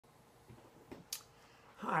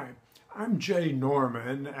Hi, I'm Jay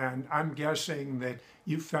Norman, and I'm guessing that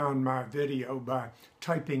you found my video by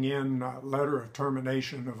typing in letter of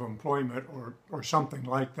termination of employment or something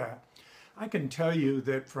like that. I can tell you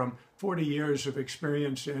that from 40 years of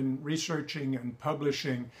experience in researching and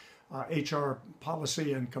publishing HR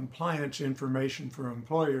policy and compliance information for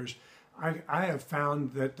employers, I have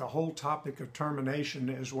found that the whole topic of termination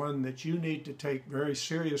is one that you need to take very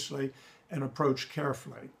seriously and approach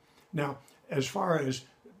carefully. Now, as far as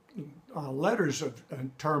letters of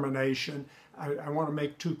termination, I want to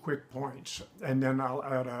make two quick points, and then I'll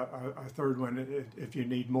add a third one if you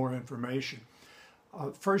need more information.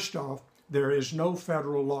 First off, there is no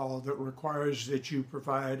federal law that requires that you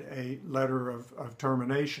provide a letter of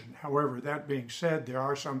termination. However, that being said, there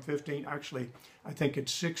are some 15, actually, I think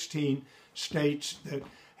it's 16 states that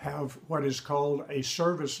have what is called a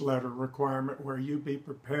service letter requirement, where you be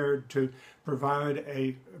prepared to provide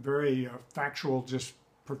a very factual, just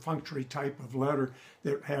perfunctory type of letter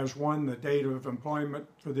that has, one, the date of employment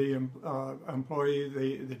for the employee,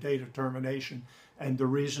 the date of termination, and the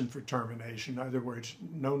reason for termination. In other words,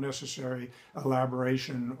 no necessary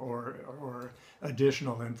elaboration or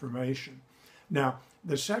additional information. Now,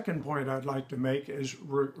 the second point I'd like to make is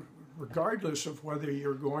regardless of whether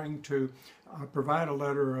you're going to provide a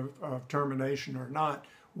letter of termination or not,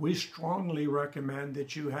 we strongly recommend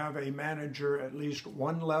that you have a manager at least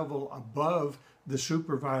one level above the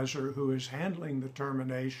supervisor who is handling the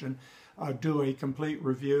termination do a complete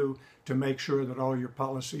review to make sure that all your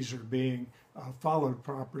policies are being followed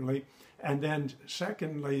properly. And then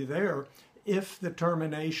secondly, if the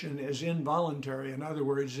termination is involuntary, in other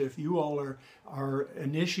words, if you all are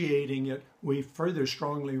initiating it, we further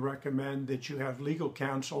strongly recommend that you have legal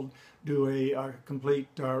counsel do a complete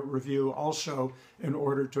review also, in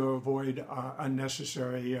order to avoid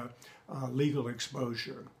unnecessary legal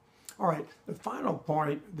exposure. All right, the final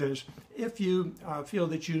point is, if you feel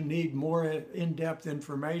that you need more in-depth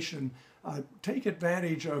information, take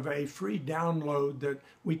advantage of a free download that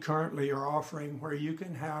we currently are offering, where you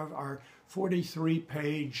can have our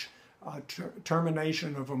 43-page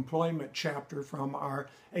termination of employment chapter from our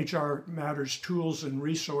HR Matters Tools and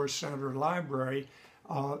Resource Center library.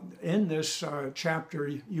 In this chapter,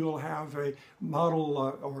 you'll have a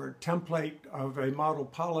model or template of a model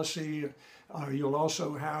policy. You'll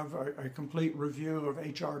also have a complete review of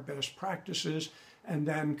HR best practices, and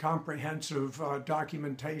then comprehensive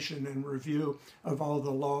documentation and review of all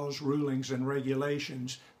the laws, rulings, and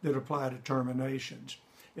regulations that apply to terminations.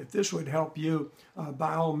 If this would help you,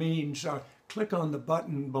 by all means, click on the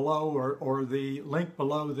button below or the link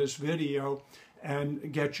below this video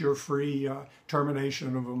and get your free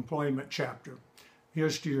termination of employment chapter.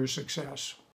 Here's to your success.